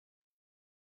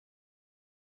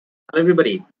Hello,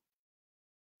 everybody.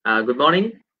 Good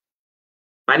morning.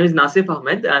 My name is Nasif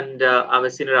Ahmed, and I'm a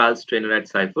senior IELTS trainer at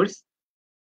Cyphers.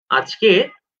 আজকে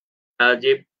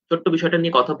যে ছোট্ট বিষয়টা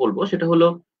নিয়ে কথা বলবো সেটা হলো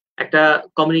একটা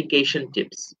communication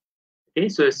tips. Okay,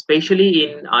 so specially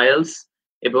in IELTS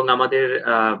এবং আমাদের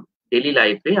ডেইলি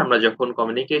লাইফে আমরা যখন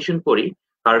কমিউনিকেশন করি,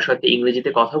 কারোর সাথে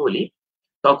ইংরেজিতে কথা বলি,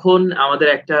 তখন আমাদের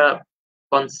একটা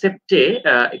কনসেপ্টে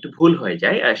একটু ভুল হয়ে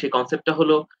যায়। সেই কনসেপ্টটা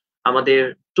হলো আমাদের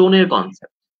টোনের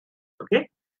কনসেপ্ট। ওকে,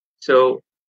 সো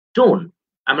টোন।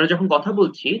 আমরা যখন কথা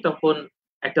বলছি তখন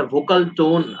একটা ভোকাল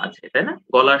টোন আছে, তাই না?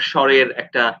 গলার স্বরের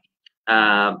একটা আ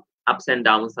আপস অ্যান্ড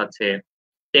ডাউনস আছে,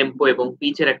 টেম্পো এবং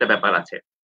পিচ এর একটা ব্যাপার আছে।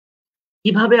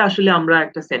 কিভাবে আসলে আমরা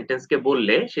একটা সেন্টেন্স কে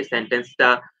বললে সেই সেন্টেন্সটা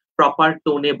প্রপার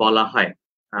টোনে বলা হয়?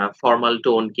 ফরমাল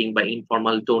টোন কিংবা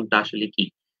ইনফরমাল টোনটা আসলে কি?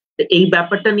 তো এই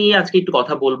ব্যাপারটা নিয়ে আজকে একটু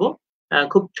কথা বলব।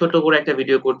 খুব ছোট করে একটা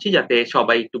ভিডিও করছি যাতে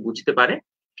সবাই একটু বুঝতে পারে।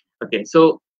 ওকে, so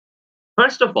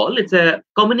first of all it's a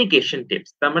communication tips.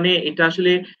 তার মানে এটা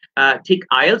আসলে ঠিক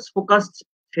IELTS ফোকাসড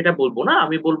সেটা বলব না।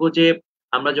 আমি বলব যে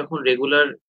আমরা যখন রেগুলার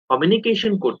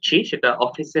কমিউনিকেশন করছি সেটা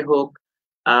অফিসে হোক,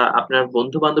 আপনার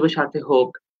বন্ধু-বান্ধবের সাথে হোক,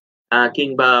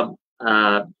 কিংবা আ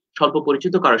স্বল্প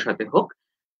পরিচিত কারো সাথে হোক।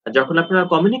 যখন আপনারা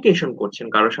কমিউনিকেশন করছেন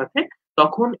কারো সাথে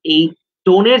তখন এই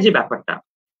টোনের যে ব্যাপারটা,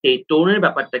 এই টোনের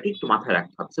ব্যাপারটাকে একটু মাথায়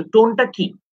রাখতে হবে। সো টোনটা কি?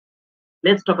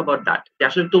 Let's talk about that. যে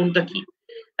আসলে টোনটা কি?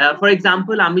 ফর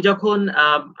এক্সাম্পল আমি যখন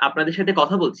আপনাদের সাথে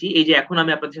কথা বলছি, এই যে এখন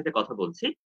আমি আপনাদের সাথে কথা বলছি,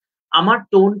 আমার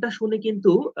টোনটা শুনে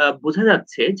কিন্তু বোঝা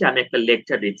যাচ্ছে যে আমি একটা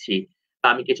লেকচার দিচ্ছি বা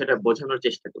আমি কিছু একটা বোঝানোর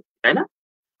চেষ্টা করছি, তাই না?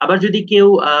 আবার যদি কেউ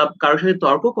কারো সাথে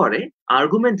তর্ক করে,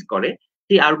 আর্গুমেন্ট করে,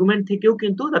 সেই আর্গুমেন্ট থেকেও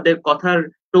কিন্তু তাদের কথার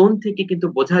টোন থেকে কিন্তু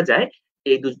বোঝা যায় যে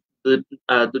এই দু দু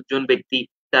 ২ জন ব্যক্তি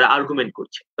তারা আর্গুমেন্ট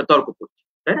করছে বা তর্ক করছে,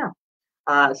 তাই না?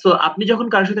 সো আপনি যখন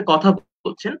কারো সাথে কথা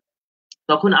বলছেন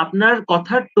তখন আপনার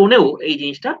কথার টোনেও এই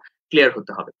জিনিসটা ক্লিয়ার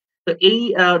হতে হবে। তো এই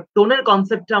টোনের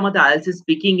কনসেপ্টটা আমাদের IELTS এ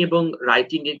স্পিকিং এবং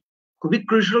রাইটিং এ খুবই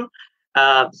ক্রুশাল। আ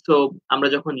সো আমরা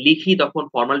যখন লিখি তখন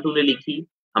ফরমাল টোনে লিখি।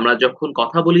 আমরা যখন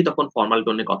কথা বলি তখন ফরমাল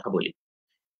টোনে কথা বলি।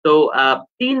 তো আ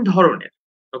 ৩ ধরনের,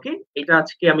 ওকে? এটা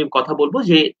আজকে আমি কথা বলব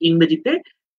যে ইংরেজিতে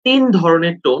 ৩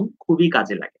 ধরনের টোন খুবই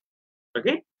কাজে লাগে।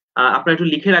 ওকে? আপনারা একটু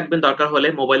লিখে রাখবেন, দরকার হলে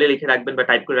মোবাইলে লিখে রাখবেন বা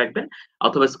টাইপ করে রাখবেন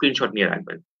অথবা স্ক্রিনশট নিয়ে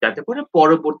রাখবেন। যাতে করে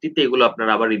পরবর্তীতে এগুলো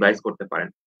আপনারা আবার রিভাইজ করতে পারেন।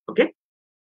 ওকে?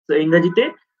 তো ইংরেজিতে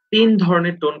 ৩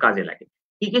 ধরনের টোন কাজে লাগে।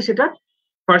 কি সেটা?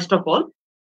 First of all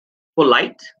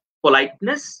polite,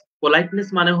 politeness. Politeness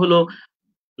মানে হলো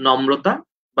নম্রতা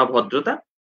বা ভদ্রতা।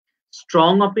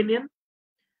 স্ট্রং অপিনিয়ন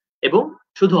এবং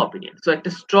শুধু অপিনিয়ন। সো একটা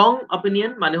স্ট্রং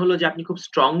অপিনিয়ন মানে হলো যে আপনি খুব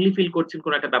স্ট্রংলি ফিল করছেন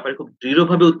কোন একটা ব্যাপারে, খুব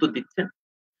দৃঢ়ভাবে উত্তর দিচ্ছেন।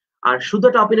 আর শুধু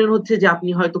একটা অপিনিয়ন হচ্ছে যে আপনি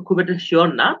হয়তো খুব একটা সিউর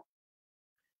না।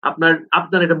 আপনার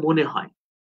আপনার এটা মনে হয়।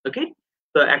 ওকে?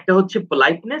 তো একটা হচ্ছে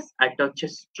পোলাইটনেস, আরেকটা হচ্ছে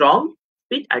স্ট্রং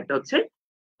স্পিচ, আরেকটা হচ্ছে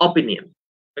অপিনিয়ন।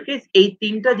 ওকে? এই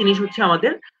 ৩ টা জিনিস হচ্ছে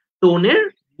আমাদের টোনের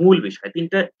মূল বিষয়। ৩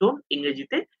 টা টোন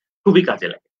ইংরেজিতে খুবই কাজে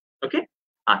লাগে। ওকে?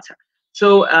 আচ্ছা। সো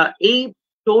আ এই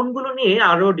টোন গুলো নিয়ে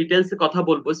আরো ডিটেইলস এ কথা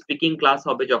বলব। স্পিকিং ক্লাস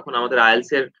হবে যখন আমাদের IELTS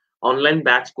এর অনলাইন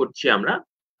ব্যাচ করছি আমরা।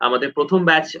 আমাদের ১ম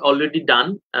ব্যাচ অলরেডি ডান।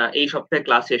 এই সপ্তাহে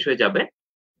ক্লাস শেষ হয়ে যাবে।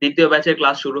 ২য় ব্যাচের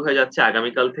ক্লাস শুরু হয়ে যাচ্ছে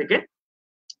আগামীকাল থেকে।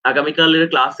 আগামীকালের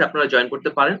ক্লাসে আপনারা জয়েন করতে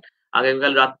পারেন।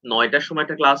 আগামীকাল রাত ৯ টার সময়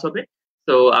একটা ক্লাস হবে।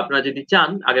 তো আপনারা যদি চান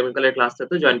আগামীকালের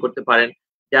ক্লাসটাতে জয়েন করতে পারেন।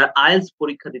 যারা IELTS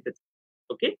পরীক্ষা দিতে চান।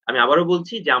 ওকে? আমি আবারও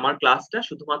বলছি যে আমার ক্লাসটা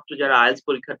শুধুমাত্র যারা IELTS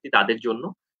পরীক্ষার্থী তাদের জন্য,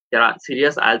 যারা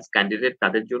সিরিয়াস IELTS ক্যান্ডিডেট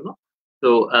তাদের জন্য। তো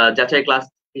যাচাই ক্লাস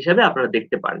হিসেবে আপনারা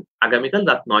দেখতে পারেন। আগামীকাল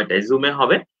রাত ৯ টায় Zoom এ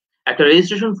হবে। একটা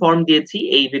রেজিস্ট্রেশন ফর্ম দিয়েছি।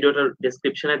 এই ভিডিওটার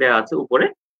ডেসক্রিপশন এ দেওয়া আছে উপরে।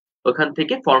 ওখান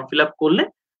থেকে ফর্ম ফিল আপ করলে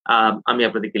আ আমি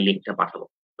আপনাদেরকে লিংকটা পাঠাবো।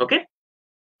 ওকে?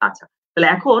 আচ্ছা। তাহলে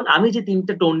এখন আমি যে ৩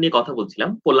 টা টোন নিয়ে কথা বলছিলাম,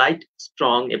 পোলাইট,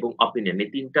 স্ট্রং এবং অপিনিয়ন এই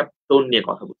 ৩ টা টোন নিয়ে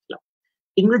কথা বলছিলাম।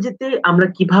 ইংরেজিতে আমরা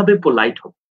কিভাবে পোলাইট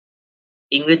হব?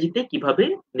 ইংরেজিতে কিভাবে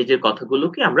নিজের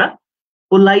কথাগুলোকে আমরা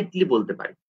পোলাইটলি বলতে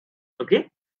পারি? ওকে?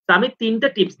 তো আমি ৩ টা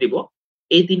টিপস দিব।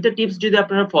 এই ৩ টা টিপস যদি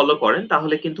আপনারা ফলো করেন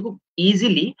তাহলে কিন্তু খুব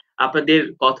ইজিলি আপনাদের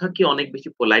কথাকে অনেক বেশি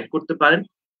পোলাইট করতে পারেন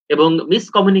এবং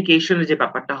মিসকমিউনিকেশন এর যে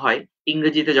ব্যাপারটা হয়,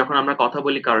 ইংরেজিতে যখন আমরা কথা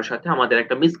বলি কারো সাথে আমাদের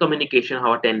একটা মিসকমিউনিকেশন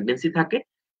হওয়ার টেনডেন্সি থাকে।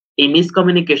 এই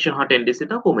মিসকমিউনিকেশন হওয়ার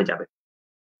টেনডেন্সিটাও কমে যাবে।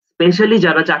 স্পেশালি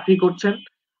যারা চাকরি করছেন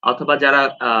অথবা যারা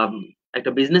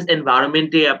একটা বিজনেস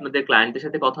এনভায়রনমেন্ট এ আপনাদের ক্লায়েন্টদের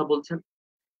সাথে কথা বলছেন,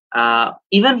 আ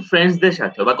ইভেন ফ্রেন্ডস দের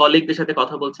সাথেও বা কলিগদের সাথে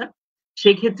কথা বলছেন,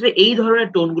 সেক্ষেত্রে এই ধরনের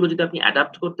টোন গুলো যদি আপনি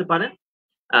অ্যাডপ্ট করতে পারেন,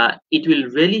 it will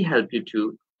really help you to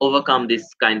overcome this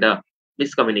kind of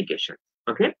miscommunication.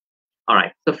 Okay?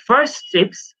 Alright. তো ফার্স্ট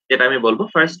টিপস যেটা আমি বলব,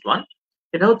 ফার্স্ট ওয়ান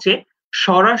সেটা হচ্ছে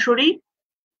সরাসরি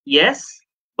ইয়েস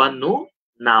বা নো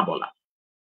না বলা।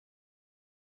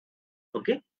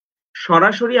 ওকে?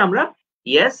 সরাসরি আমরা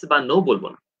ইয়েস বা নো বলব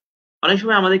না। অনেক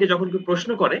সময় আমাদেরকে যখন কেউ প্রশ্ন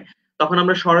করে তখন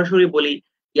আমরা সরাসরি বলি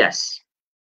yes.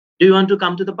 Do you want to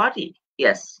come to the party?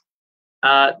 Yes.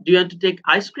 Do you want to take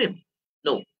ice cream?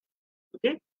 No.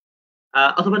 ওকে?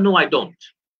 অথবা নো আই ডোন্ট।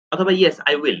 অথবা ইয়েস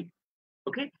আই উইল।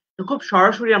 ওকে? তো খুব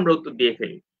সরাসরি আমরা উত্তর দিয়ে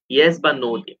ফেলি। ইয়েস বা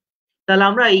নো দিয়ে। তাহলে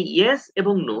আমরা এই ইয়েস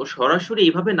এবং নো সরাসরি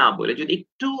এভাবে না বলে যদি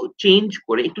একটু চেঞ্জ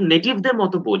করে একটু নেটিভদের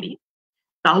মতো বলি,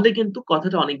 তাহলে কিন্তু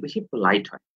কথাটা অনেক বেশি পোলাইট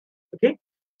হয়। ওকে?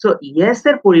 সো ইয়েস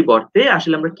এর পরিবর্তে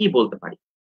আসলে আমরা কি বলতে পারি?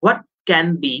 What can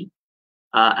be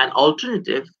an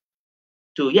alternative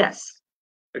to yes?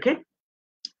 Okay?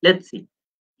 Let's see.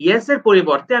 Yes এর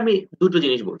পরিবর্তে আমি ২ টো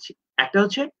জিনিস বলছি। একটা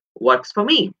হচ্ছে works for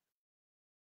me।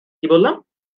 কি বললাম?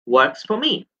 works for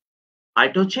me।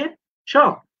 আরেকটা হচ্ছে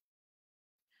sure।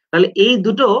 তাহলে এই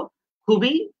দুটো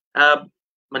খুবই আ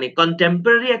মানে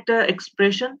কনটেম্পোরারি একটা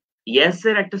এক্সপ্রেশন। ইয়েস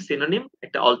এর একটা সিনোনিম,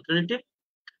 একটা অল্টারনেটিভ।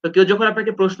 তো কেউ যখন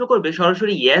আপনাকে প্রশ্ন করবে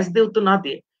সরাসরি ইয়েস দিয়ে উত্তর না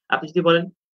দিয়ে আপনি যদি বলেন,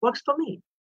 "ওয়ার্কস ফর মি"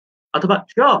 অথবা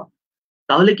 "সিউর"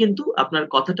 তাহলে কিন্তু আপনার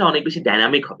কথাটা অনেক বেশি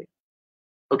ডায়নামিক হবে।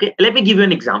 ওকে? Let me give you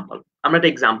an example. আমরা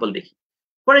একটা এক্সাম্পল দেখি।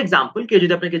 ফর এক্সাম্পল কেউ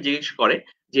যদি আপনাকে জিজ্ঞেস করে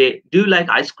যে, "ডু ইউ লাইক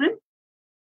আইসক্রিম?"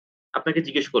 আপনাকে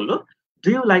জিজ্ঞেস করল, "ডু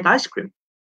ইউ লাইক আইসক্রিম?"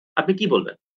 আপনি কি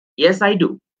বলবেন? "Yes, I do."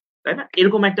 তাই না?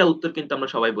 এরকম একটা উত্তর কিন্তু আমরা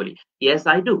সবাই বলি। "Yes,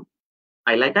 I do.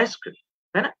 I like ice cream."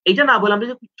 তাই না? এটা না বলে আমরা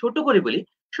যদি ছোট করে বলি,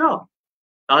 "সিউর"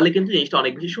 তাহলে কিন্তু জিনিসটা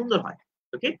অনেক বেশি সুন্দর হয়।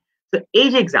 ওকে? তো এই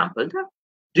যে এক্সাম্পলটা,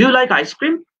 "do you like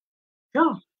ice cream?"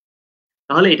 "Sure."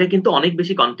 তাহলে এটা কিন্তু অনেক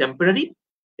বেশি কনটেম্পোরারি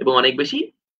এবং অনেক বেশি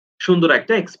সুন্দর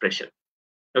একটা এক্সপ্রেশন।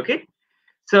 ওকে?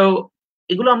 সো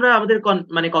এগুলো আমরা আমাদের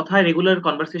মানে কথায় রেগুলার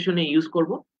কনভারসেশন এ ইউস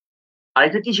করব।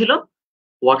 আরেকটা কি ছিল?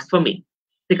 "Works for me."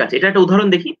 ঠিক আছে, এটা একটা উদাহরণ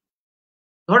দেখি।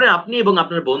 ধরেন আপনি এবং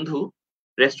আপনার বন্ধু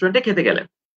রেস্টুরেন্টে খেতে গেলেন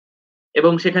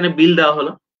এবং সেখানে বিল দেওয়া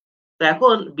হলো। তো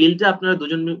এখন বিলটা আপনারা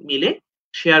দুজন মিলে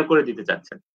শেয়ার করে দিতে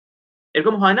চাচ্ছেন।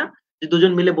 এরকম হয় না? যে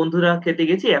দুজন মিলে বন্ধুরা খেতে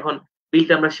গেছি এখন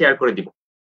বিলটা আমরা শেয়ার করে দিব।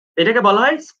 এটাকে বলা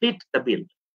হয় স্প্লিট দ্য বিল।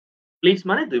 স্প্লিট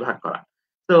মানে ২ ভাগ করা।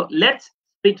 সো লেটস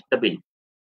স্প্লিট দ্য বিল।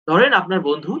 ধরেন আপনার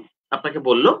বন্ধু আপনাকে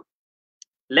বলল,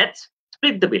 "লেটস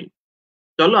স্প্লিট দ্য বিল।"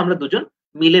 চলো আমরা দুজন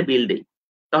মিলে বিল দেই।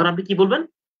 তখন আপনি কি বলবেন?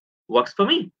 "Works for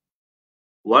me,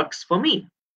 works for me,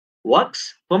 works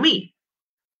for me."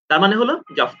 তার মানে হলো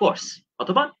যে অফ কোর্স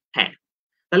অথবা হ্যাঁ।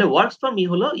 তাহলে ওয়ার্কস ফর মি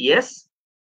হলো ইয়েস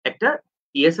একটা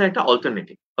ইয়েস এর একটা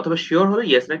অল্টারনেটিভ অথবা সিউর হলো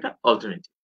ইয়েস এর একটা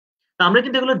অল্টারনেটিভ। তো আমরা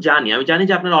কিন্তু এগুলো জানি। আমি জানি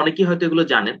যে আপনারা অনেকেই হয়তো এগুলো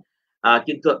জানেন।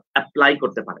 কিন্তু এপ্লাই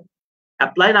করতে পারেন।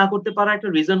 এপ্লাই না করতে পারার একটা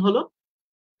রিজন হলো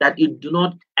that you do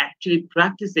not actually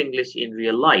practice English in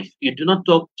real life. You do not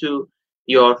talk to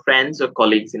your friends or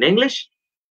colleagues in English,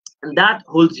 and that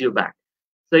holds you back.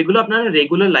 So এগুলো আপনারা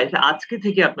রেগুলার লাইফে আজকে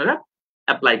থেকে আপনারা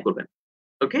এপ্লাই করবেন।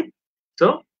 ওকে? So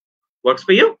works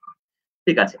for you?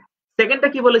 ঠিক আছে। 2nd টা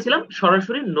কি বলেছিলাম?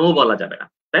 সরাসরি নো বলা যাবে না।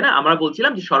 তাই না? আমরা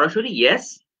বলছিলাম যে সরাসরি ইয়েস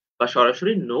বা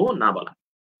সরাসরি নো না বলা।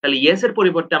 তাহলে ইয়েস এর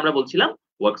পরিবর্তে আমরা বলছিলাম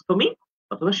works for me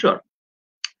অথবা সিউর।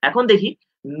 এখন দেখি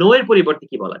নো এর পরিবর্তে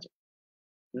কি বলা যায়?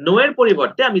 নো এর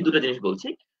পরিবর্তে আমি ২ টা জিনিস বলছি।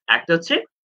 একটা হচ্ছে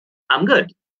I'm good,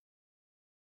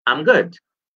 I'm good।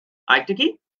 আরেকটা কি?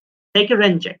 Take a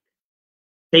rain check,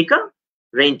 take a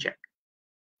rain check।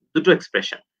 ২ to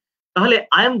expression. তাহলে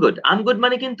I am good, I'm good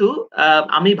মানে কিন্তু আ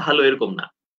আমি ভালো এরকম না।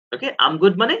 ওকে? I'm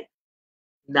good মানে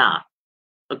না।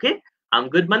 ওকে? I'm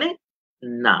good মানে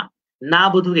না। না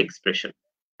বোধক এক্সপ্রেশন।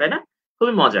 তাই না?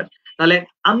 খুবই মজার। তাহলে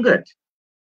I'm good।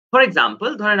 ফর এক্সাম্পল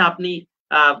ধরেন আপনি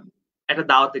আ একটা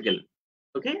দাওয়াতে গেলেন।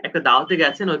 ওকে? একটা দাওয়াতে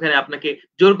গেছেন ওইখানে আপনাকে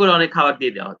জোর করে অনেক খাবার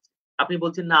দিয়ে দেওয়া হচ্ছে। আপনি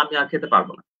বলছেন, "না আমি আর খেতে পারব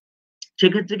না।"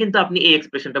 সেক্ষেত্রে কিন্তু আপনি এই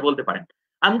এক্সপ্রেশনটা বলতে পারেন।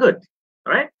 I'm good,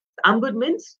 alright? I'm good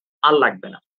means আর লাগবে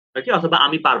না। ওকে? অথবা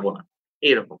আমি পারব না।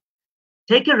 এরকম।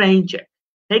 Take a rain check,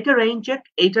 take a rain check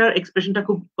এইটার এক্সপ্রেশনটা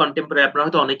খুব কনটেম্পোরারি আপনারা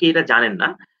হয়তো অনেকেই এটা জানেন না।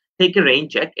 Take a rain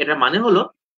check এটার মানে হলো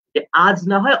যে আজ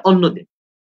না হয় অন্যদিন।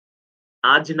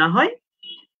 আজ না হয়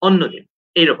অন্যদিন।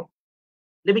 এইরকম।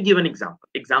 Let me give an example.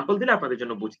 Example দিলে আপনাদের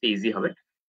জন্য বুঝতে ইজি হবে।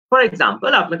 ফর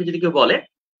এক্সাম্পল আপনাকে যদি কেউ বলে,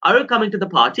 "Are you coming to the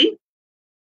party?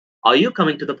 Are you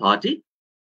coming to the party?"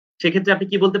 সেক্ষেত্রে আপনি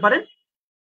কি বলতে পারেন?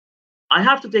 I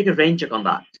have to take a rain check on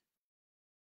that.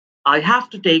 I have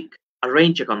to take a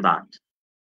rain check on that.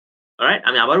 alright?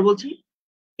 আমি আবারও বলছি।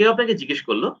 কেউ আপনাকে জিজ্ঞেস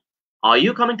করল, "Are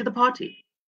you coming to the party?"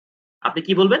 আপনি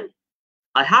কি বলবেন?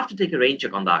 I have to take a rain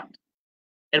check on that.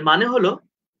 এর মানে হলো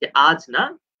যে আজ না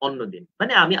অন্যদিন।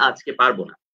 মানে আমি আজকে পারব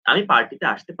না। আমি পার্টিতে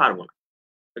আসতে পারব না।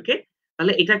 ওকে?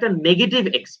 তাহলে এটা একটা নেগেটিভ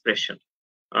এক্সপ্রেশন।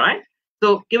 অলরাইট? তো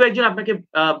কেউ একজন আপনাকে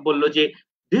বলল যে,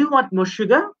 "Do you want more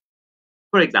sugar?"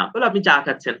 For example আপনি চা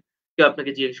খাচ্ছেন। কেউ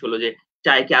আপনাকে জিজ্ঞেস করল যে,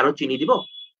 "চায়ে কি আরো চিনি দিব?"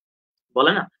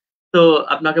 বলে না? তো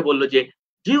আপনাকে বলল যে,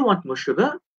 "Do you want more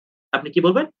sugar?" আপনি কি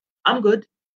বলবেন? "I'm good."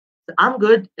 I'm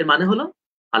good এর মানে হলো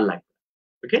ভাল লাগবে।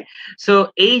 ওকে? সো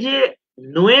এই যে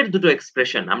নো এর দুটো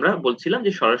এক্সপ্রেশন আমরা বলছিলাম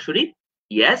যে সরাসরি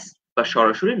ইয়েস বা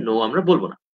সরাসরি নো আমরা বলব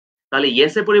না। তাহলে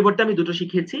ইয়েস এর পরিবর্তে আমি দুটো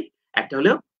শিখিয়েছি। একটা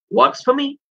হলো ওয়ার্কস ফর মি,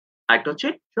 আরেকটা হচ্ছে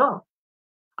শিওর।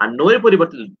 আর নো এর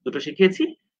পরিবর্তে দুটো শিখিয়েছি।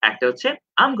 একটা হচ্ছে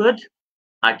আই এম গুড,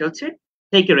 আরেকটা হচ্ছে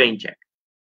take a rain check.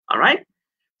 Alright?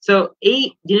 So এই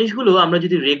জিনিসগুলো আমরা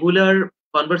যদি রেগুলার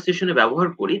কনভারসেশন এ ব্যবহার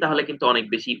করি তাহলে কিন্তু অনেক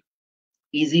বেশি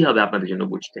ইজি হবে আপনাদের জন্য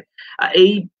বুঝতে।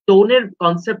 এই টোনের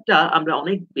কনসেপ্টটা আমরা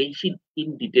অনেক বেশি ইন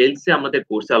ডিটেইলস এ আমাদের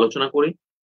কোর্সে আলোচনা করি।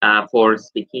 For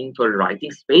speaking, for writing,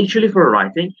 specially for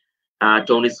writing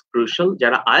tone is crucial.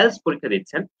 যারা IELTS পরীক্ষা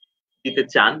দিতে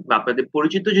চান বা আপনাদের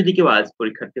পরিচিত যদি কেউ IELTS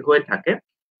পরীক্ষার্থী হয়ে থাকে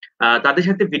তাদের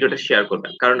সাথে ভিডিওটা শেয়ার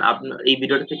করবেন। কারণ এই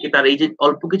ভিডিওটা থেকে তারা এই যে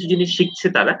অল্প কিছু জিনিস শিখছে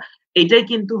তারা, এটাই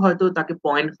কিন্তু হয়তো তাকে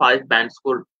 0.5 ব্যান্ড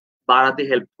স্কোর বাড়াতে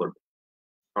হেল্প করবে।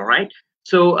 অলরাইট?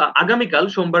 সো আগামীকাল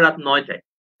সোমবার রাত ৯ টায়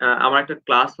আমার একটা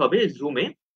ক্লাস হবে Zoom এ।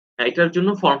 এটার জন্য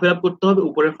ফর্ম ফিল আপ করতে হবে।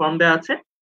 উপরে ফর্ম দেয়া আছে।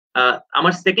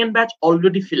 আমার 2nd batch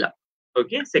already fill up.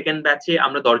 ওকে? 2nd ব্যাচে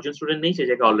আমরা ১০ জন স্টুডেন্ট নেই। সে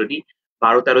জায়গায় অলরেডি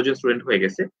 ১২-১৩ জন স্টুডেন্ট হয়ে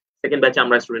গেছে। 2nd ব্যাচে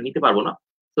আমরা স্টুডেন্ট নিতে পারব না।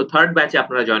 তো 3rd ব্যাচে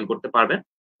আপনারা জয়েন করতে পারবেন।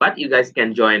 But you guys can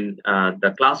join the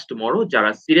class tomorrow. যারা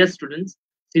সিরিয়াস স্টুডেন্টস,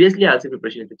 সিরিয়াসলি IELTS এর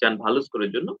প্রিপারেশন নিতে চান ভালো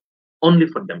স্কোরের জন্য, অনলি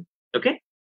ফর দেম। ওকে?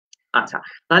 আচ্ছা,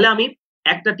 তাহলে আমি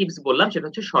একটা টিপস বললাম সেটা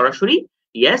হচ্ছে সরাসরি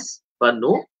ইয়েস বা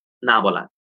নো না বলা।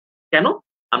 কেন?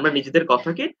 আমরা নিজেদের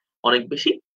কথাকে অনেক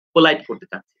বেশি পোলাইট করতে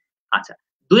চাচ্ছি। আচ্ছা,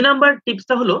 ২ নাম্বার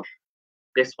টিপসটা হলো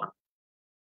দিস ওয়ান।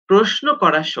 প্রশ্ন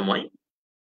করার সময়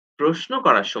প্রশ্ন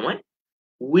করার সময়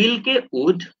উইল কে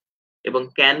উড এবং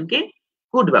ক্যান কে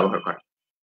কুড ব্যবহার করা।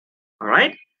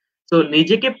 অলরাইট? সো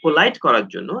নিজেকে পোলাইট করার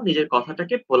জন্য, নিজের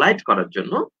কথাটাকে পোলাইট করার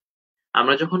জন্য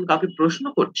আমরা যখন কাউকে প্রশ্ন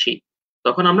করছি,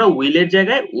 তখন আমরা উইল এর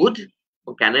জায়গায় উড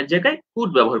ও ক্যান এর জায়গায় কুড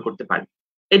ব্যবহার করতে পারি।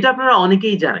 এটা আপনারা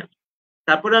অনেকেই জানেন।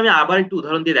 তারপরে আমি আবার একটু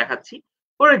উদাহরণ দিয়ে দেখাচ্ছি।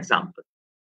 ফর এক্সাম্পল,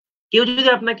 কেউ যদি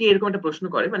আপনাকে এরকম একটা প্রশ্ন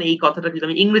করে, মানে এই কথাটা যদি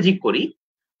আমি ইংরেজি করি,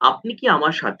 "আপনি কি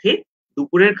আমার সাথে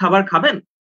দুপুরের খাবার খাবেন?"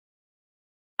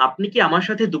 আপনি কি আমার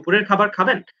সাথে দুপুরের খাবার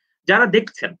খাবেন? যারা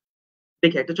দেখছেন,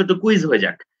 দেখি একটা ছোট্ট কুইজ হয়ে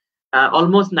যাক।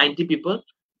 অলমোস্ট 90 পিপল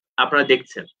আপনারা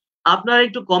দেখছেন। আপনারা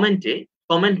একটু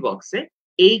কমেন্ট বক্সে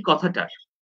এই কথাটার,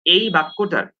 এই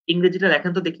বাক্যটার ইংরেজিটা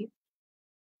লেখেন তো দেখি।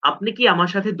 আপনি কি আমার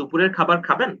সাথে দুপুরের খাবার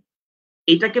খাবেন?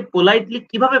 এটাকে পোলাইটলি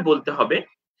কিভাবে বলতে হবে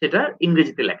সেটা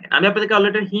ইংরেজিতে লেখেন। আমি আপনাদেরকে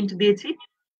অলরেডি হিন্ট দিয়েছি।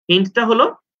 হিন্টটা হলো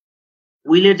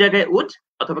উইল এর জায়গায় উড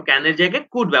অথবা ক্যান এর জায়গায়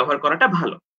কুড ব্যবহার করাটা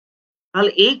ভালো।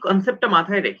 তাহলে এই কনসেপ্টটা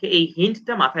মাথায় রেখে, এই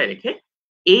হিন্টটা মাথায় রেখে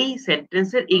এই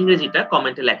সেন্টেন্সের ইংরেজিটা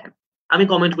কমেন্টে লেখেন। আমি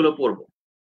কমেন্ট গুলো পড়ব।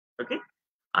 ওকে?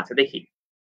 আচ্ছা দেখি।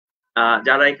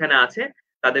 যারা এখানে আছে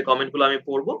তাদের কমেন্ট গুলো আমি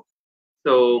পড়ব।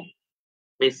 তো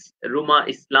মিস রুমা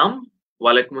ইসলাম,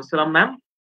 ওয়ালাইকুম আসসালাম ম্যাম।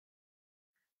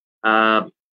 আ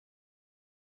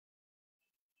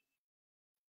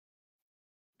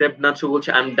দেবনাথ শু বলছে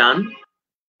আই এম ডান।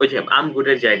 ওই যে আম গুড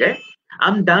এর জায়গায়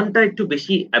আম ডানটা একটু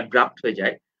বেশি অ্যাব্রাপ্ট হয়ে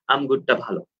যায়। আম গুডটা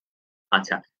ভালো।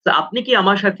 আচ্ছা। তো আপনি কি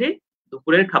আমার সাথে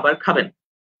দুপুরের খাবার খাবেন?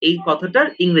 এই কথাটার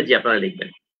ইংরেজি আপনারা লিখবেন।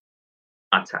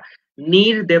 আচ্ছা।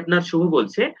 নীর দেবনাথ শুভ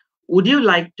বলছে, "Would you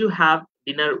like to have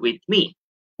dinner with me?"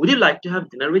 Would you like to have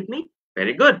dinner with me?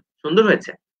 Very good. সুন্দর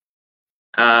হয়েছে।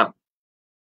 আ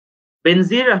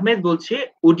বেনজির আহমেদ বলছে,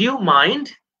 "Would you mind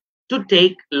to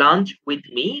take lunch with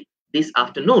me this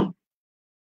afternoon?"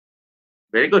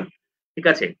 Very good. ঠিক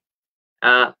আছে। আ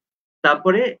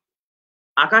তারপরে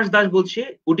আকাশ দাস বলছে,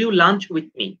 "Would you lunch with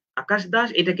me?" আকাশ দাস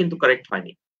এটা কিন্তু correct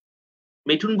হয়নি।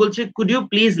 মিঠুন বলছে, "Could you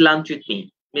please lunch with me?"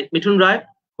 Mithun রায়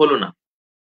হলো না।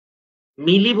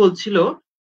 মিলি বলছিল,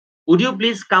 "Would you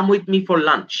please come with me for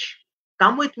lunch?"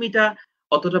 Come with me টা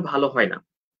অতটা ভালো হয় না।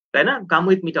 তাই না? Come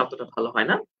with me টা অতটা ভালো হয়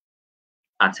না।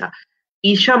 আচ্ছা।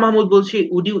 ঈশা মাহমুদ বলছে,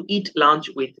 "Would you eat lunch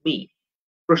with me?"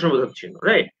 প্রশ্নবোধক চিহ্ন,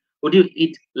 right? Would you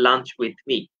eat lunch with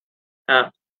me? A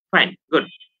fine, good.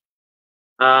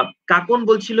 আ কাকন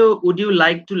বলছিল, "Would you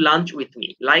like to lunch with me?"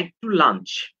 Like to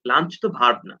lunch, lunch তো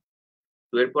ভার্ব না।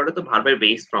 তো এর পরে তো ভার্বের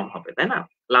বেস ফর্ম হবে, তাই না?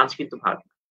 লাঞ্চ কিন্তু ভার্ব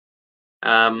না।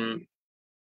 আম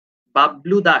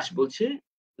বাবলু দাস বলছে,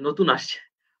 "নতুন আসছে।"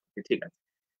 ঠিক আছে।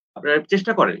 আপনারা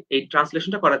চেষ্টা করেন। এই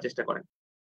ট্রান্সলেশনটা করার চেষ্টা করেন।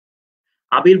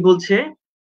 আবির বলছে,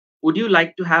 "Would you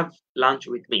like to have lunch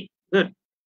with me?" Good.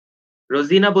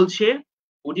 Rozina বলছে,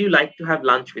 "Would you like to have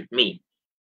lunch with me?"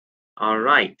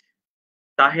 Alright.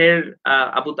 Taher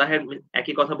Abu Taher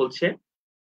একই কথা বলছে।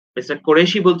 মিস্টার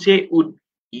কোরেশি বলছে, "Would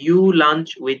you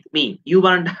lunch with me?" You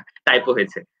বানানটা টাইপো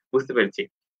হয়েছে। বুঝতে পেরেছি।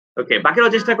 ওকে,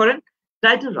 বাকিরাও চেষ্টা করেন।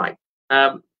 Try to right.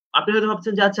 আম আপনি হয়তো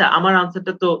ভাবছেন যে আচ্ছা আমার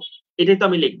আনসারটা তো এটাই তো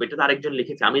আমি লিখব। এটা তো আরেকজন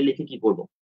লিখেছে। আমি লিখে কি করব?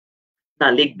 না,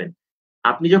 লিখবেন।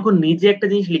 আপনি যখন নিজে একটা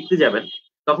জিনিস লিখতে যাবেন,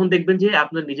 তখন দেখবেন যে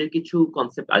আপনার নিজের কিছু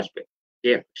কনসেপ্ট আসবে।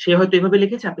 যে সে হয়তো এভাবে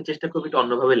লিখেছে, আপনি চেষ্টা করবেন একটু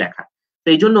অন্যভাবে লেখার। তো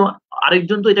এইজন্য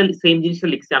আরেকজন তো এটা সেম জিনিসটা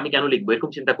লিখছে, আমি কেন লিখবো?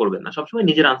 এরকম চিন্তা করবেন না। সবসময়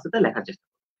নিজের আনসারটা লেখার চেষ্টা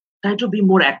করুন। Try to be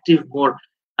more active, more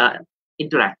a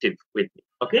interactive with me.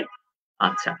 ওকে?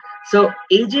 আচ্ছা। সো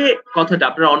এই যে কথাটা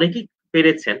আপনারা অনেকেই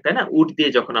পেরেছেন, তাই না? উড দিয়ে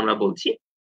যখন আমরা বলছি,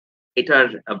 এটার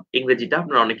ইংরেজিটা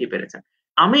আপনারা অনেকেই পেরেছেন।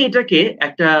 আমি এটাকে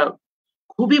একটা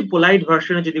খুবই পোলাইট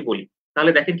ভার্শন এ যদি বলি,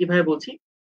 তাহলে দেখেন কিভাবে বলছি।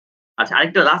 আচ্ছা,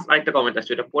 আরেকটা কমেন্ট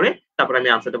আসছে, এটা পড়ে তারপরে আমি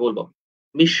আনসারটা বলব।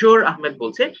 মিশর আহমেদ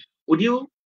বলছে, "Would you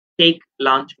take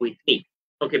lunch with me?"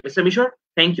 Okay, mister মিশর,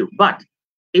 থ্যাংক ইউ। বাট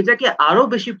এটাকে আরো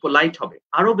বেশি পোলাইট হবে।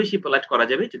 আরো বেশি পোলাইট করা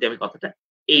যাবে যদি আমি কথাটা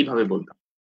এইভাবে বলতাম।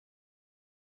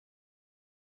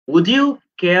 "Would you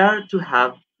care to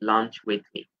have lunch with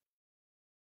me?"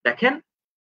 দেখেন,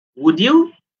 "Would you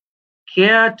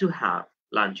care to have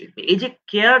lunch with me?" এই যে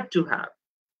care to have,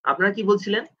 আপনারা কি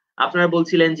বলছিলেন? আপনারা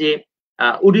বলছিলেন যে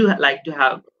 "Would you like to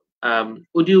have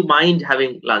would you mind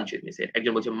having lunch with me?"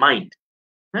 একজন বলছে mind,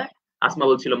 হ্যাঁ? আসমা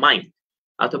বলছিল মাইন্ড।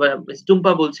 অথবা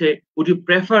টুম্পা বলছে would you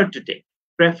prefer to take?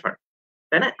 prefer,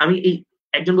 তাই না? আমি এই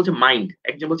একজন বলছে মাইন্ড,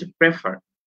 একজন বলছে prefer,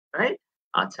 রাইট?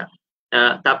 আচ্ছা।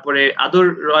 তারপরে আদর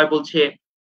রয় বলছে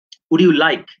would you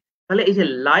like? তাহলে এই যে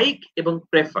লাইক এবং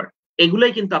prefer,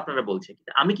 এগুলাই কিন্তু আপনারা বলছেন।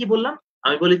 আমি কি বললাম?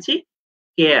 আমি বলেছি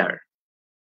care,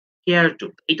 care to।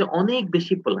 এটা অনেক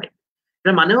বেশি পোলাইট।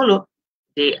 এটার মানে হলো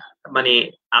যে মানে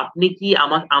আপনি কি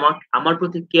আমার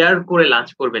প্রতি কেয়ার করে লাঞ্চ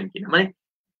করবেন কিনা? মানে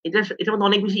এটার মধ্যে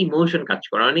অনেক বেশি ইমোশন কাজ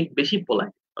করে, অনেক বেশি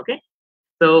পোলাইট। ওকে?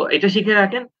 তো এটা শিখে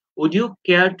রাখেন। would you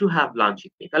care to have lunch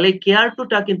with me? তাহলে care to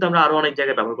টা কিন্তু আমরা আরো অনেক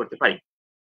জায়গায় ব্যবহার করতে পারি।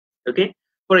 ওকে?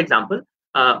 For example,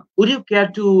 would you care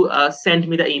to send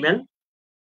me the email?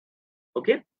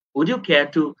 Okay? would you care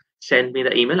to send me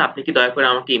the email? আপনি কি দয়া করে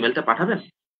আমাকে ইমেইলটা পাঠাবেন?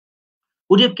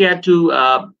 would you care to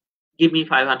give me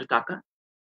 ৳500?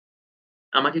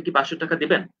 আমাকে কি ৳500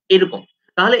 দিবেন? এরকম।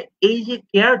 তাহলে এই যে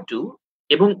কেয়ার টু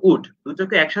এবং উড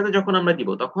দুটোকে একসাথে যখন আমরা দিব,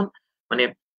 তখন মানে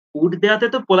উড দেওয়াতে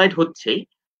তো পোলাইট হচ্ছেই,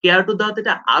 কেয়ার টু দেওয়াতে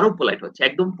এটা আরো পোলাইট হচ্ছে।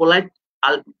 একদম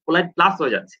পোলাইট প্লাস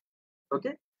হয়ে যাচ্ছে।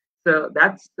 ওকে? So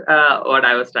that's what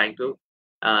I was trying to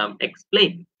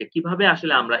explain, যে কিভাবে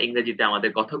আসলে আমরা ইংরেজিতে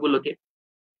আমাদের কথাগুলোকে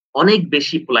অনেক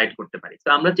বেশি পোলাইট করতে পারি। তো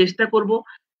আমরা চেষ্টা করব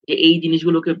যে এই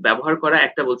জিনিসগুলোকে ব্যবহার করা।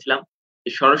 একটা বলছিলাম যে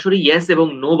সরাসরি ইয়েস এবং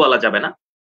নো বলা যাবে না।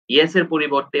 ইয়েস এর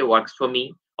পরিবর্তে ওয়ার্কস ফর মি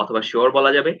অথবা সিউর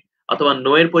বলা যাবে। অথবা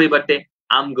নো এর পরিবর্তে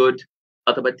আম গুড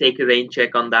অথবা take a rain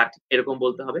check on that, এরকম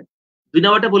বলতে হবে। ২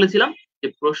 নাম্বারটা বলেছিলাম যে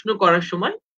প্রশ্ন করার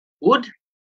সময় would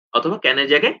অথবা ক্যান এর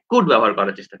জায়গায় could ব্যবহার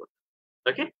করার চেষ্টা করতে।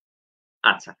 ওকে?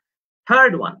 আচ্ছা।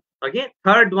 থার্ড ওয়ান, ওকে?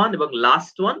 থার্ড ওয়ান এবং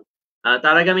লাস্ট ওয়ান।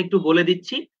 তার আগে আমি একটু বলে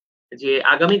দিচ্ছি যে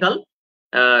আগামীকাল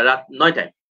রাত ৯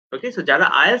 টায়, ওকে? সো যারা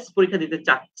IELTS পরীক্ষা দিতে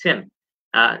চাচ্ছেন,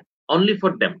 আ only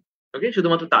for them, ওকে?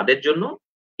 শুধুমাত্র তাদের জন্য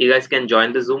you guys can join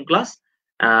the Zoom class.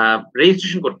 A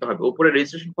registration করতে হবে। উপরে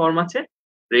রেজিস্ট্রেশন ফর্ম আছে।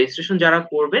 রেজিস্ট্রেশন যারা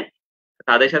করবে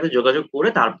তাদের সাথে যোগাযোগ করে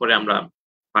তারপরে আমরা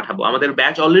পাঠাবো। আমাদের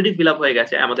ব্যাচ অলরেডি ফিল আপ হয়ে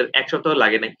গেছে। আমাদের ১ সপ্তাহ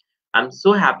লাগে নাই। I am so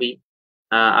happy.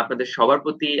 আপনাদের সবার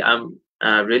প্রতি আই এম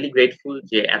রিয়েলি গ্রেটফুল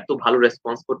যে এত ভালো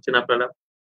রেসপন্স করছেন আপনারা।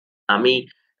 আমি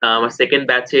আমার 2nd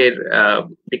ব্যাচের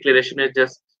ডিক্লারেশন এর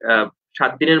জাস্ট আ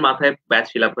 ৭ দিনের মাথায় ব্যাচ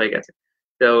ফিল আপ হয়ে গেছে।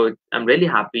 So I am really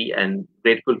happy and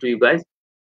grateful to you guys.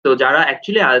 তো যারা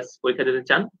অ্যাকচুয়ালি IELTS পরীক্ষা দিতে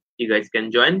চান, you guys can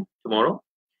join tomorrow.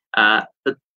 তো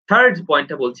থার্ড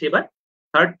পয়েন্টটা বলছি এবার।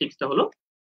 থার্ড টিপসটা হলো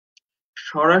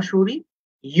সরাসরি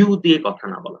ইউ দিয়ে কথা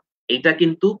না বলা। এইটা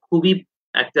কিন্তু খুবই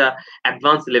একটা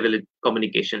অ্যাডভান্স লেভেলের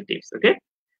কমিউনিকেশন টিপস। ওকে?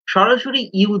 সরাসরি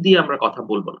ইউ দিয়ে আমরা কথা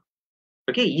বলব না।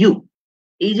 ওকে? ইউ।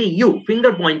 এই যে you,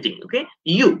 finger Poynting, okay?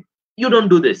 You, you don't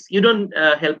do this, you don't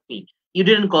help me, you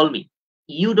didn't call me,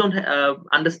 you don't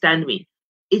understand me.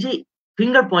 এই যে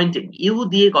ফিঙ্গার পয়েন্টিং, ইউ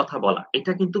দিয়ে কথা বলা,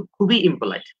 এটা কিন্তু খুবই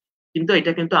ইম্পোলাইট। কিন্তু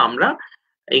এটা কিন্তু আমরা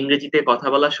ইংরেজিতে কথা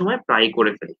বলার সময় প্রায়ই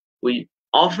করে ফেলি। We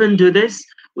often do this.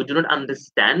 We do not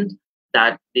understand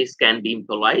that this can be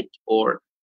impolite or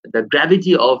the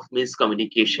gravity of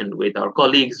miscommunication with our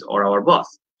colleagues or our boss.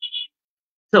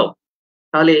 So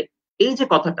তাহলে এই যে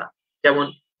কথাটা, যেমন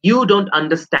 "You don't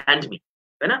understand me",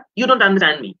 তাই না? "You don't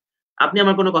understand me", আপনি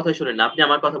আমার কোন কথাই শোনেন না, আপনি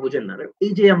আমার কথা বুঝেন না।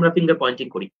 এই যে আমরা ফিঙ্গার পয়েন্টিং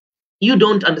করি, "You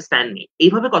don't understand me",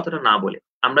 এইভাবে কথাটা না বলে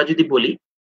আমরা যদি বলি,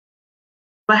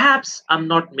 "Perhaps I'm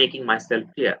not making myself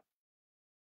clear",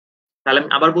 তাহলে আমি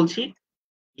আবার বলছি,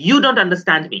 "You don't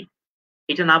understand me",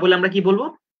 এটা না বলে আমরা কি বলব?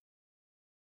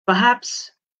 "Perhaps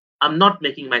I'm not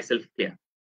making myself clear",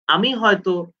 আমি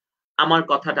হয়তো আমার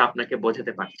কথাটা আপনাকে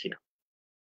বোঝাতে পারছি না।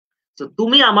 সো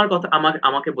তুমি আমার কথা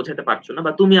আমাকে বোঝাতে পারছো না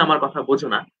বা তুমি আমার কথা বোঝো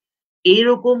না।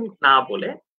 এইরকম না বলে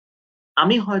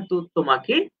আমি হয়তো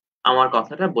তোমাকে আমার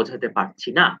কথাটা বোঝাতে পারছি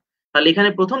না। তাহলে এখানে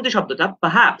 ১ম যে শব্দটা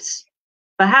perhaps,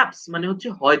 perhaps মানে হচ্ছে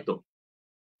হয়তো।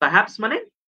 perhaps মানে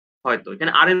হয়তো।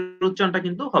 এখানে আর এর উচ্চারণটা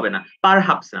কিন্তু হবে না।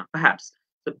 perhaps না, perhaps।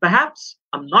 So perhaps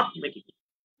I'm not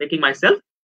making myself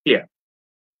clear.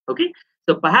 Okay?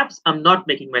 So perhaps I'm not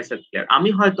making myself clear. আমি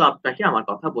হয়তো আপনাকে আমার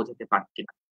কথা বোঝাতে পারছি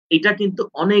না। এটা কিন্তু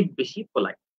অনেক বেশি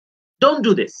polite. Don't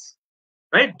do this.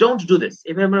 Right? Don't do this.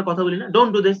 এভাবে আমরা কথা বলি না?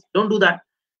 Don't do this, don't do that.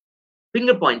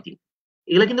 Finger Poynting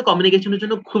এগুলা কিন্তু কমিউনিকেশনের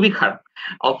জন্য খুবই খারাপ।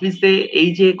 অফিসে এই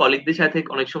যে কলিগদের সাথে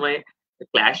অনেক সময়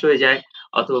ক্ল্যাশ হয়ে যায়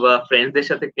অথবা ফ্রেন্ডসদের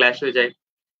সাথে ক্ল্যাশ হয়ে যায়,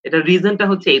 এটার রিজনটা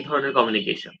হচ্ছে এই ধরনের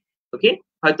কমিউনিকেশন। ওকে?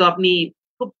 হয়তো আপনি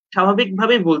খুব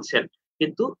স্বাভাবিকভাবেই বলছেন,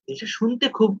 কিন্তু জিনিসটা শুনতে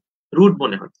খুব রুড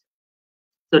মনে হচ্ছে।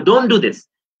 So don't do this.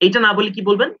 এইটা না বলে কি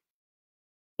বলবেন?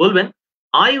 বলবেন,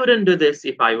 I wouldn't do this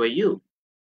if I were you.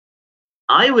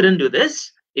 I wouldn't do this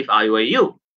if I were you.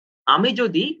 আমি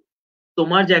যদি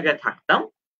তোমার জায়গায় থাকতাম,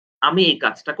 আমি এই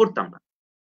কাজটা করতাম না।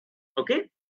 ওকে?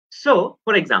 সো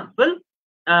ফর এক্সাম্পল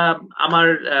আমার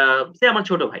আমার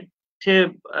ছোট ভাই। সে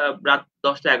রাত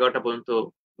 ১০টা-১১টা পর্যন্ত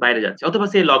বাইরে যাচ্ছে। অথবা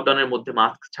সে লকডাউনের মধ্যে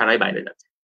মাস্ক ছাড়াই বাইরে যাচ্ছে।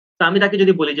 তো আমি তাকে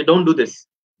যদি বলি যে, "don't do this,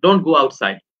 don't go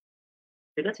outside."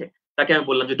 ঠিক আছে? তাকে আমি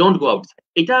বললাম যে, "ডোন্ট গো আউটসাইড।"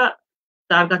 এটা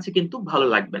তার কাছে কিন্তু ভালো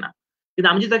লাগবে না। কিন্তু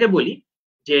আমি যদি তাকে বলি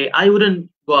যে, "I wouldn't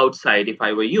go outside if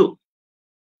I were you.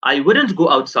 I wouldn't go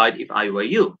outside if I were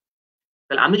you."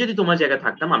 তাহলে আমি যদি তোমার জায়গায়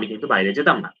থাকতাম আমি কিন্তু বাইরে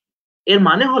যেতাম না। এর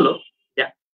মানে হলো যে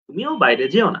তুমিও বাইরে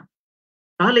যেও না।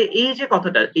 তাহলে এই যে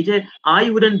কথাটা, এই যে I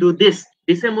wouldn't do this,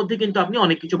 this এর মধ্যে কিন্তু আপনি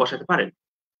অনেক কিছু বসাতে পারেন।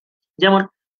 যেমন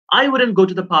I wouldn't go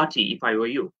to the party if I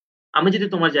were you. আমি যদি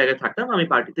তোমার জায়গায় থাকতাম আমি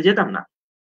পার্টিতে যেতাম না।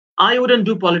 I wouldn't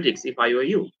do politics if I were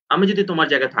you. আমি যদি তোমার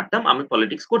জায়গায় থাকতাম আমি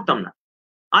পলিটিক্স করতাম না।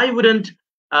 I wouldn't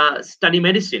study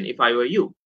medicine if I were you.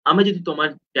 আমি যদি তোমার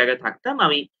জায়গায় থাকতাম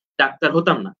আমি ডাক্তার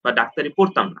হতাম না বা ডাক্তারি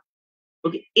পড়তাম না।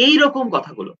 ওকে? এইরকম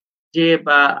কথাগুলো যে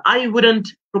I wouldn't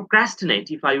procrastinate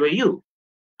if I were you.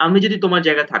 আমি যদি তোমার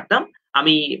জায়গায় থাকতাম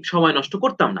আমি সময় নষ্ট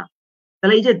করতাম না।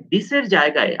 তাহলে এই যে this এর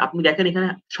জায়গায় আপনি দেখেন এখানে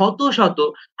শত, শত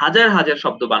হাজার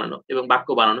শব্দ বানানো এবং বাক্য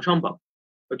বানানো সম্ভব।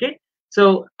 ওকে? সো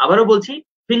আবারও বলছি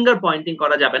ফিঙ্গার পয়েন্টিং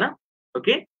করা যাবে না।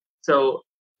 ওকে? সো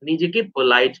নিজেকে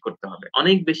পোলাইট করতে হবে।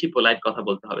 অনেক বেশি পোলাইট কথা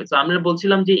বলতে হবে। সো আমরা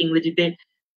বলছিলাম যে ইংরেজিতে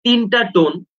 ৩ টা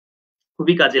টোন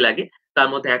খুবই কাজে লাগে। তার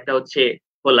মধ্যে একটা হচ্ছে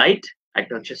পোলাইট,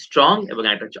 একটা হচ্ছে স্ট্রং এবং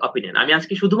একটা হচ্ছে অপিনিয়ন। আমি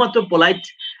আজকে শুধুমাত্র পোলাইট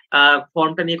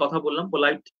ফর্মটা নিয়ে কথা বললাম,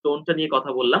 পোলাইট টোনটা নিয়ে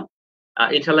কথা বললাম।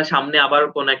 ইনশাআল্লাহ সামনে আবার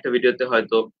কোন একটা ভিডিওতে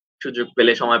হয়তো সুযোগ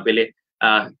পেলে, সময় পেলে আ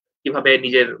কিভাবে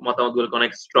নিজের মতামতগুলোকে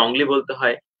অনেক স্ট্রংলি বলতে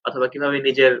হয় অথবা কিভাবে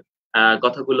নিজের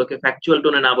কথাগুলোকে ফ্যাকচুয়াল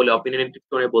টোনে না বলে অপিনিয়নেটিভ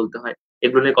টোনে বলতে হয়,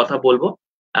 এগুলো নিয়ে কথা বলব।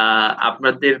 আ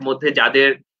আপনাদের মধ্যে যাদের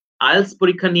IELTS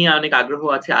পরীক্ষা নিয়ে অনেক আগ্রহ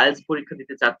আছে, IELTS পরীক্ষা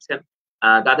দিতে চাচ্ছেন,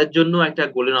 তাদের জন্য একটা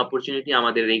গোল্ডেন অপরচুনিটি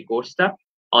আমাদের এই কোর্সটা,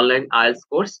 অনলাইন IELTS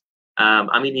কোর্স।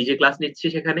 আমি নিজে ক্লাস নিচ্ছি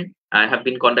সেখানে। I have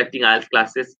been conducting IELTS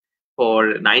classes for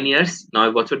 9 years.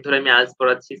 ৯ বছর ধরে আমি IELTS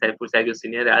পড়াচ্ছি সাইফুর সাইগো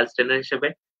সিনিয়র IELTS ট্রেনার হিসেবে।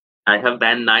 I have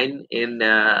band 9 in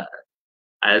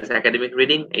IELTS academic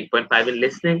reading, 8.5 in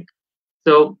listening.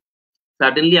 So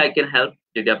certainly I can help.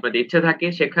 যদি আপনাদের ইচ্ছা থাকে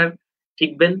শেখার,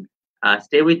 শিখবেন,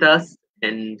 stay with us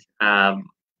and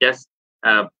just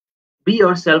uh, be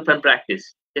yourself and practice.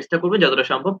 চেষ্টা করবেন যতটা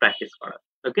সম্ভব প্র্যাকটিস করার।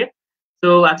 ওকে? তো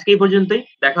আজকে এই পর্যন্তই।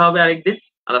 দেখা হবে আরেকদিন।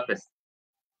 আল্লাহ হাফেজ।